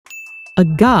A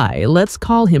guy, let's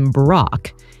call him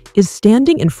Brock, is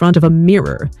standing in front of a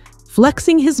mirror,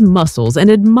 flexing his muscles and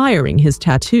admiring his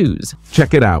tattoos.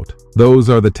 Check it out. Those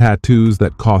are the tattoos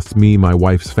that cost me my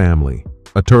wife's family.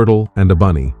 A turtle and a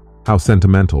bunny. How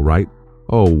sentimental, right?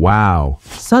 Oh, wow.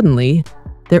 Suddenly,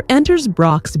 there enters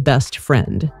Brock's best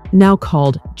friend, now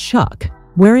called Chuck,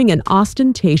 wearing an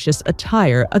ostentatious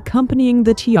attire accompanying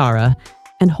the tiara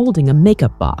and holding a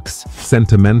makeup box.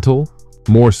 Sentimental?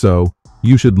 More so,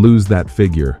 you should lose that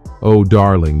figure. Oh,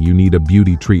 darling, you need a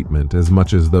beauty treatment as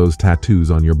much as those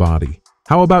tattoos on your body.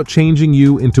 How about changing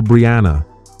you into Brianna?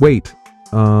 Wait,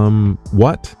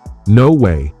 what? No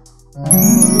way.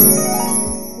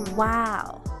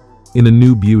 Wow. In a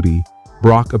new beauty,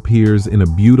 Brock appears in a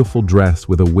beautiful dress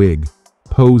with a wig,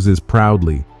 poses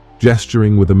proudly,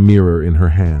 gesturing with a mirror in her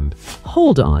hand.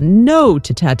 Hold on, no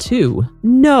to tattoo.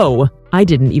 No, I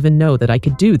didn't even know that I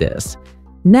could do this.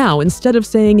 Now, instead of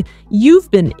saying,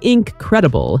 "You've been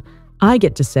incredible," I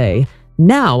get to say,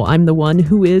 "Now I'm the one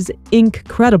who is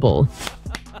incredible."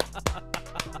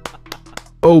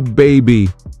 Oh, baby,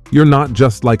 you're not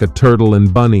just like a turtle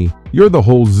and bunny. You're the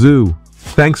whole zoo.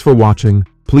 Thanks for watching.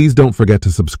 Please don't forget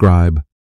to subscribe.